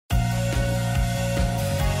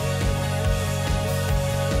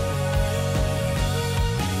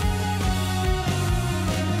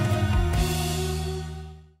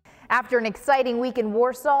After an exciting week in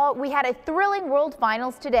Warsaw, we had a thrilling World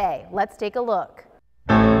Finals today. Let's take a look.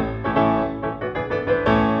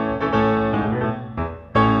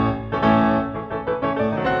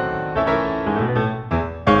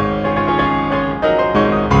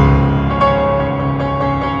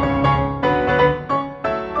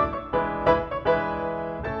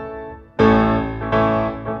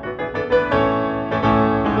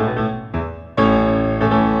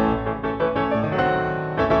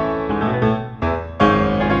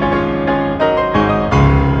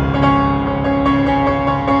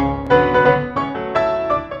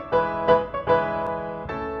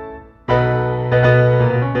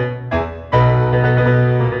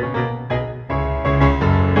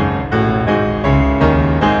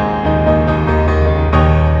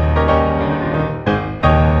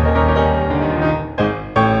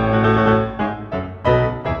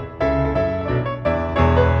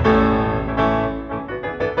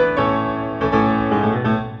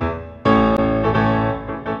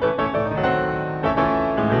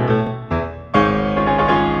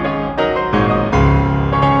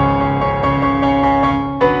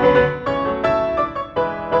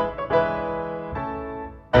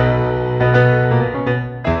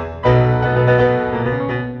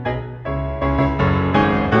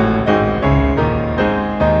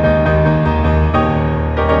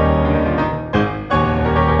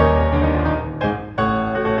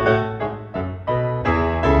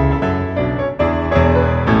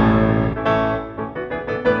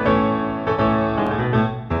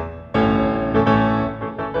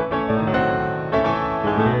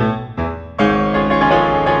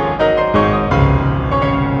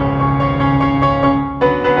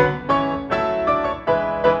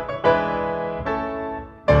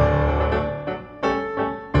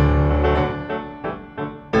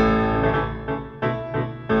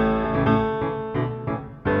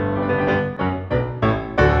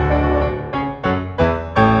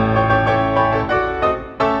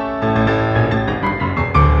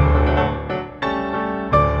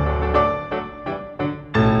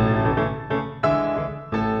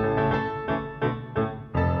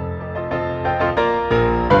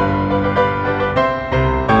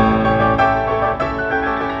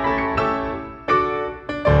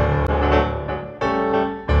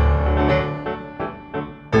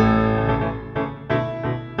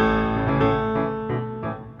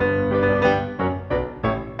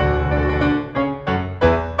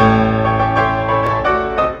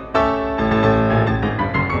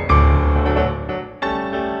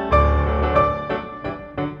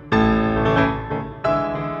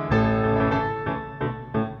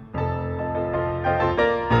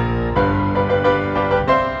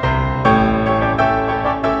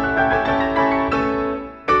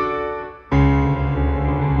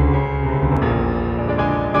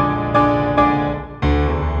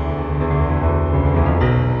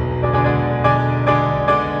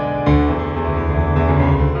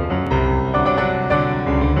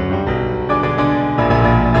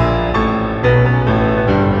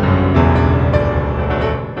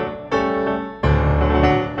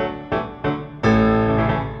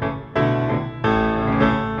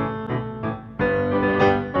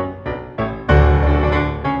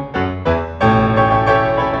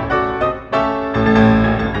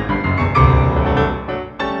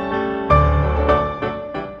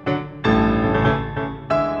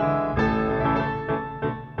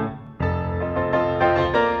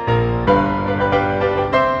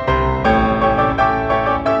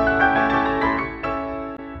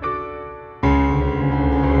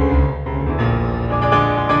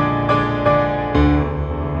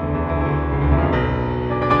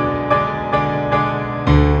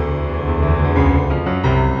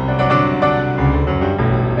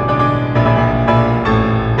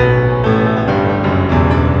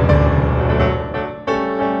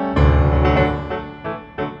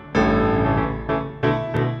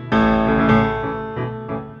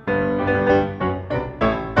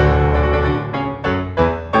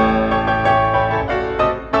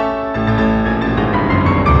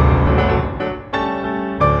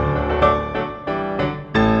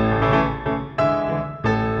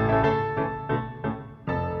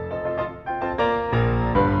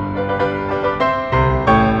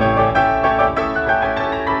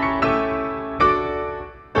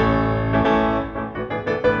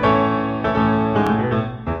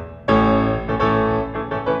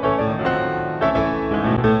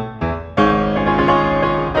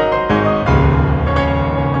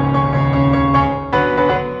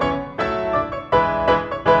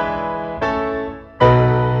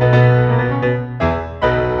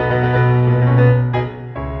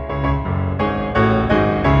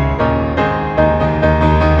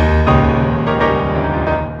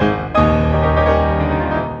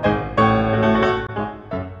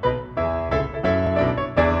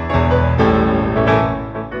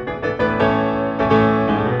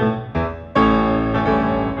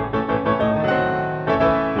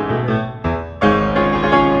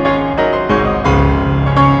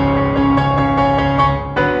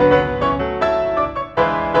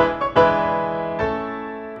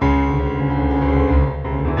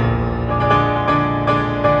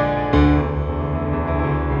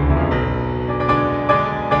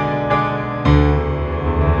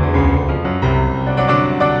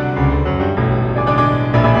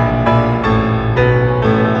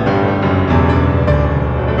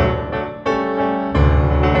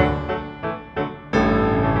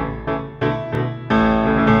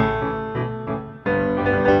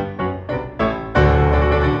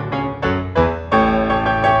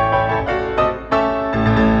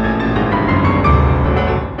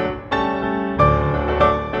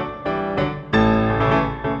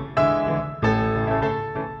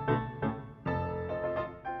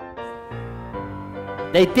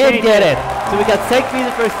 They did get it. So we got St.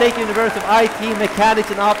 Petersburg State University of IT,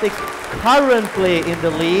 Mechanics and Optics currently in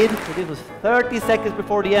the lead. So this was 30 seconds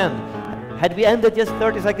before the end. Had we ended just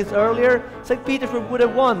 30 seconds earlier, St. Petersburg would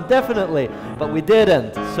have won, definitely. But we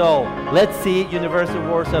didn't. So let's see, University of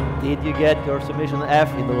Warsaw, did you get your submission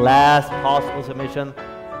F in the last possible submission?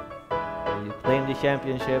 Will you claim the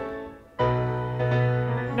championship?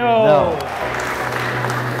 No.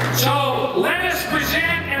 So let us present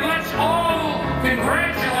and let's all congratulate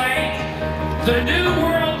the new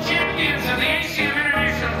world champions of the ACM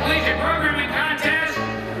International Collegiate Programming Contest,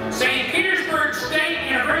 St. Petersburg State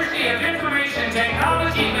University of Information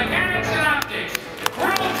Technology, Mechanics and Optics,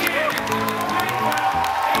 world champions of the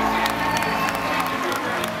 2012 ACM International Collegiate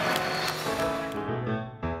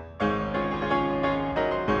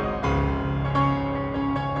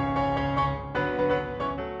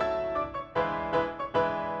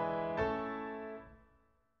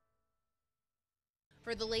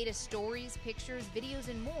For the latest stories, pictures, videos,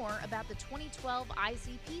 and more about the 2012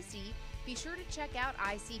 ICPC, be sure to check out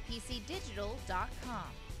icpcdigital.com.